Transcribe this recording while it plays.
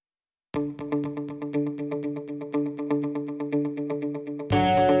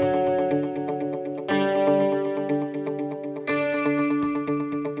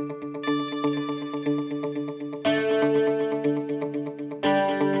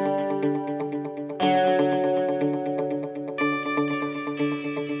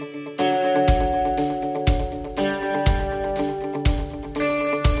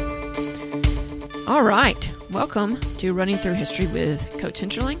Welcome to Running Through History with Coach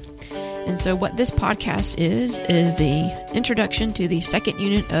Hinterling. And so what this podcast is the introduction to the second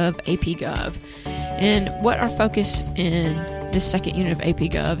unit of AP Gov. And what our focus in this second unit of AP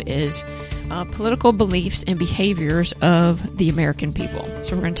Gov is political beliefs and behaviors of the American people.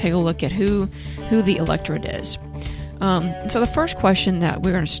 So we're going to take a look at who the electorate is. And so the first question that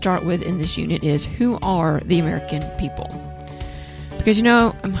we're going to start with in this unit is, who are the American people? Because,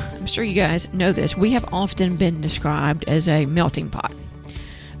 I'm sure you guys know this, we have often been described as a melting pot.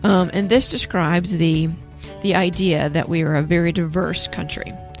 And this describes the idea that we are a very diverse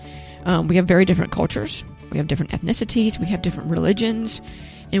country. We have very different cultures, we have different ethnicities, we have different religions,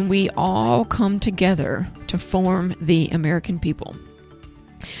 and we all come together to form the American people.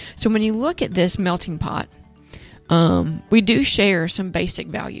 So when you look at this melting pot, we do share some basic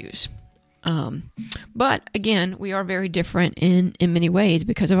values. But again, we are very different in many ways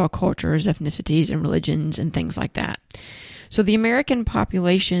because of our cultures, ethnicities, and religions and things like that. So the American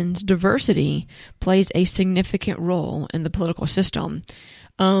population's diversity plays a significant role in the political system.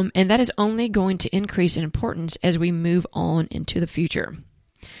 And that is only going to increase in importance as we move on into the future.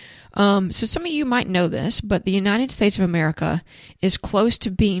 So some of you might know this, but the United States of America is close to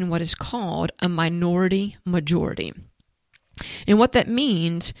being what is called a minority majority. And what that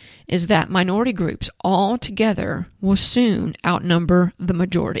means is that minority groups all together will soon outnumber the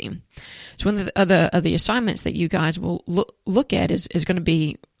majority. So one of the assignments that you guys will look at is going to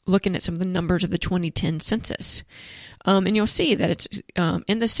be looking at some of the numbers of the 2010 census. And you'll see that it's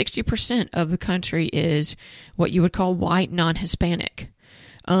in the 60% of the country is what you would call white, non-Hispanic.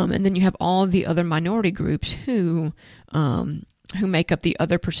 And then you have all the other minority groups who make up the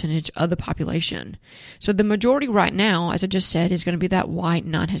other percentage of the population. So the majority right now, as I just said, is going to be that white,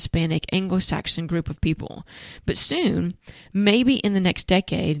 non-Hispanic, Anglo-Saxon group of people. But soon, maybe in the next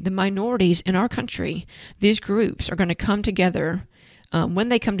decade, the minorities in our country, these groups are going to come together. When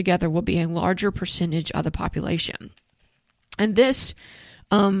they come together, will be a larger percentage of the population. And this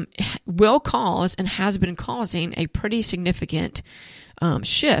will cause and has been causing a pretty significant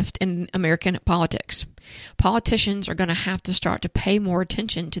shift in American politics. Politicians are going to have to start to pay more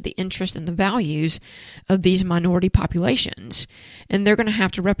attention to the interests and the values of these minority populations, and they're going to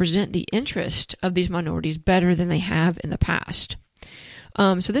have to represent the interest of these minorities better than they have in the past.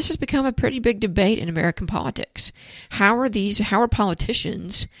 So this has become a pretty big debate in American politics. How are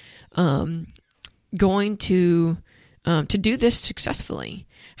politicians going to do this successfully?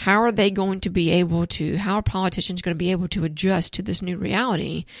 How are politicians going to be able to adjust to this new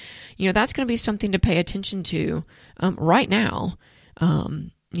reality? That's going to be something to pay attention to right now,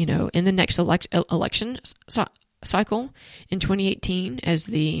 in the next election cycle in 2018 as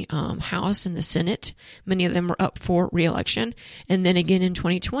the House and the Senate, many of them are up for re-election, and then again in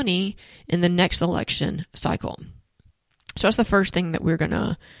 2020 in the next election cycle. So that's the first thing that we're going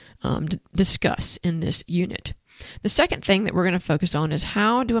to discuss in this unit. The second thing that we're going to focus on is,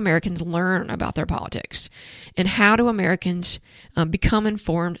 how do Americans learn about their politics, and how do Americans become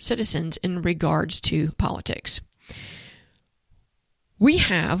informed citizens in regards to politics? We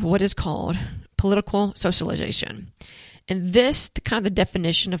have what is called political socialization. And the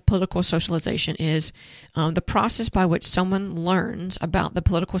definition of political socialization is the process by which someone learns about the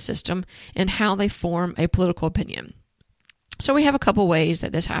political system and how they form a political opinion. So we have a couple ways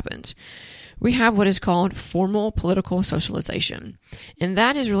that this happens. We have what is called formal political socialization, and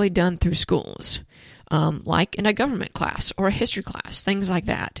that is really done through schools, like in a government class or a history class, things like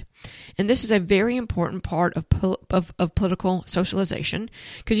that. And this is a very important part of political socialization,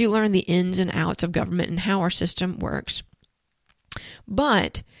 because you learn the ins and outs of government and how our system works.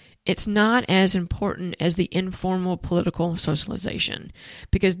 But it's not as important as the informal political socialization,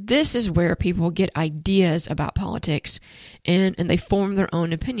 because this is where people get ideas about politics and they form their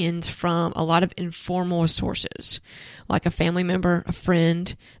own opinions from a lot of informal sources, like a family member, a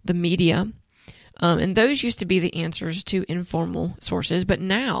friend, the media. And those used to be the answers to informal sources. But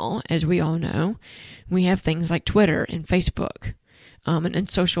now, as we all know, we have things like Twitter and Facebook and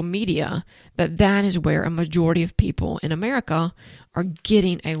social media, that is where a majority of people in America are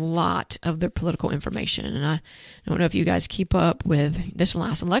getting a lot of their political information. And I don't know if you guys keep up with this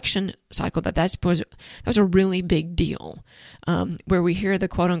last election cycle, that was a really big deal, where we hear the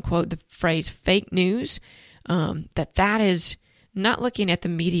quote-unquote, the phrase fake news, that is not looking at the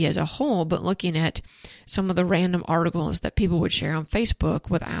media as a whole, but looking at some of the random articles that people would share on Facebook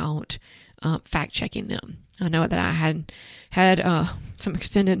without fact-checking them. I know that I had some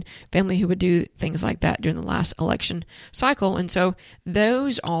extended family who would do things like that during the last election cycle, and so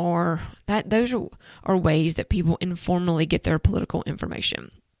those are ways that people informally get their political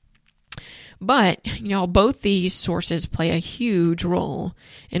information. But, both these sources play a huge role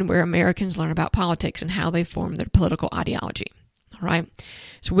in where Americans learn about politics and how they form their political ideology. All right.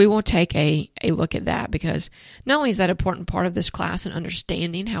 So we will take a look at that, because not only is that an important part of this class and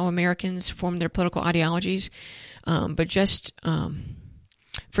understanding how Americans form their political ideologies, but just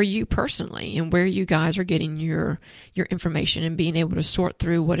for you personally and where you guys are getting your information and being able to sort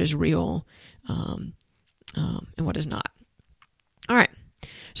through what is real and what is not. All right.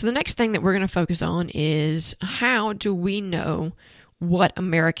 So the next thing that we're going to focus on is, how do we know what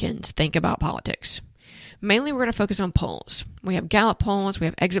Americans think about politics? Mainly, we're going to focus on polls. We have Gallup polls, we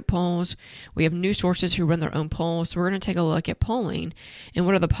have exit polls, we have news sources who run their own polls. So we're going to take a look at polling and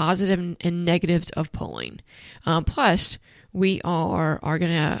what are the positive and negatives of polling. Plus, we are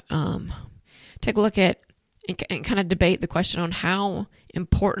going to take a look at and kind of debate the question on how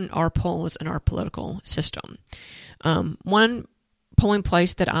important are polls in our political system. One polling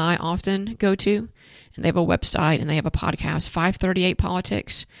place that I often go to, and they have a website and they have a podcast, 538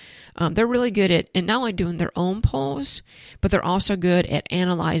 Politics. They're really good at not only doing their own polls, but they're also good at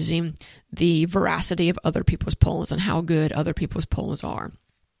analyzing the veracity of other people's polls and how good other people's polls are.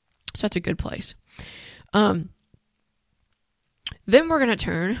 So that's a good place. Then we're going to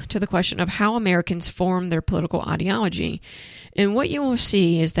turn to the question of how Americans form their political ideology. And what you will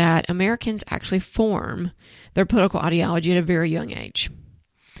see is that Americans actually form their political ideology at a very young age.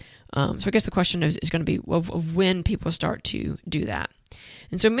 So I guess the question is going to be of when people start to do that.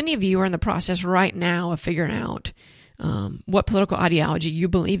 And so many of you are in the process right now of figuring out what political ideology you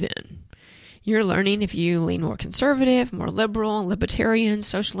believe in. You're learning if you lean more conservative, more liberal, libertarian,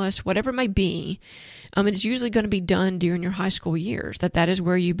 socialist, whatever it may be. It's usually going to be done during your high school years. That is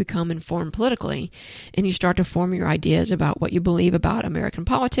where you become informed politically, and you start to form your ideas about what you believe about American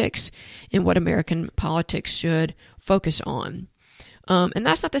politics and what American politics should focus on. And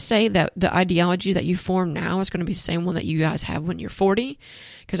that's not to say that the ideology that you form now is going to be the same one that you guys have when you're 40.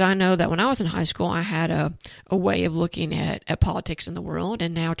 Because I know that when I was in high school, I had a way of looking at politics in the world.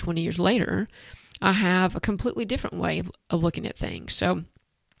 And now 20 years later, I have a completely different way of looking at things. So,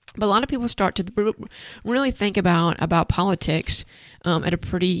 but a lot of people start to really think about politics at a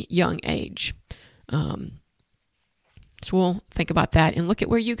pretty young age. So we'll think about that and look at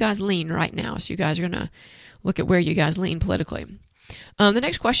where you guys lean right now. So you guys are going to look at where you guys lean politically. The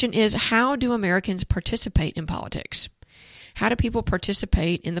next question is, how do Americans participate in politics? How do people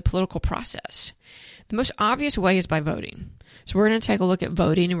participate in the political process? The most obvious way is by voting. So we're going to take a look at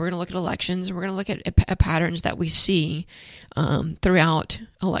voting, and we're going to look at elections, and we're going to look at patterns that we see throughout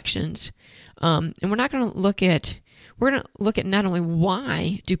elections. And we're going to look at not only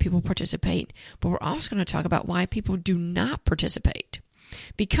why do people participate, but we're also going to talk about why people do not participate.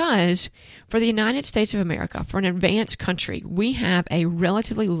 Because for the United States of America, for an advanced country, we have a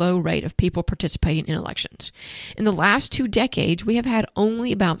relatively low rate of people participating in elections. In the last 2 decades, we have had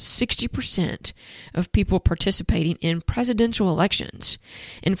only about 60% of people participating in presidential elections.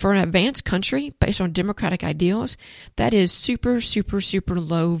 And for an advanced country, based on democratic ideals, that is super, super, super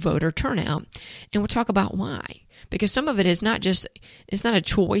low voter turnout. And we'll talk about why. Because some of it is it's not a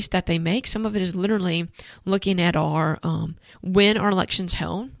choice that they make. Some of it is literally looking at when our elections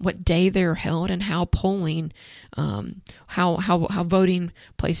held, what day they're held, and how polling, how voting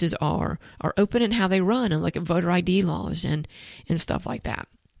places are open and how they run, and look at voter ID laws and stuff like that.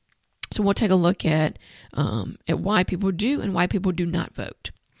 So we'll take a look at why people do and why people do not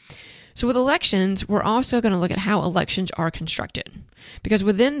vote. So with elections, we're also going to look at how elections are constructed. Because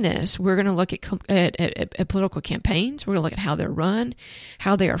within this, we're going to look at political campaigns. We're going to look at how they're run,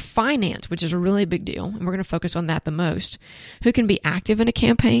 how they are financed, which is a really big deal. And we're going to focus on that the most. Who can be active in a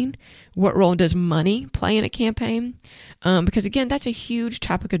campaign? What role does money play in a campaign? Because again, that's a huge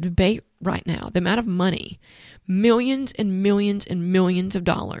topic of debate right now. The amount of money, millions and millions and millions of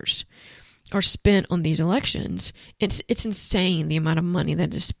dollars are spent on these elections. It's insane the amount of money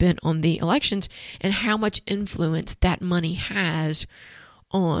that is spent on the elections and how much influence that money has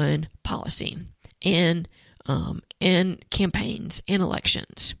on policy and campaigns and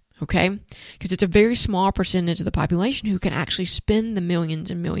elections. Okay, because it's a very small percentage of the population who can actually spend the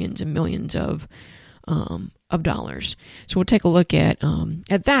millions and millions and millions of dollars. So we'll take a look at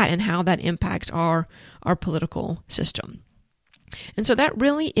that and how that impacts our political system. And so that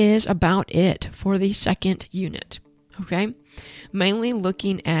really is about it for the second unit, okay? Mainly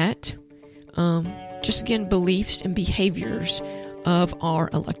looking at just, again, beliefs and behaviors of our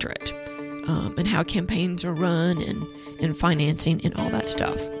electorate and how campaigns are run and financing and all that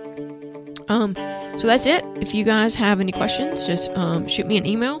stuff. So that's it. If you guys have any questions, just shoot me an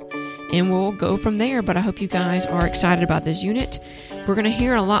email and we'll go from there. But I hope you guys are excited about this unit. we're going to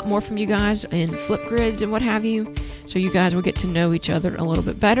hear a lot more from you guys in Flipgrids and what have you. So you guys will get to know each other a little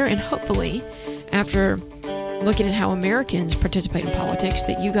bit better. And hopefully, after looking at how Americans participate in politics,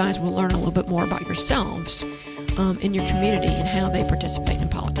 that you guys will learn a little bit more about yourselves in your community and how they participate in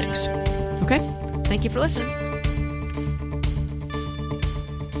politics. Okay? Thank you for listening.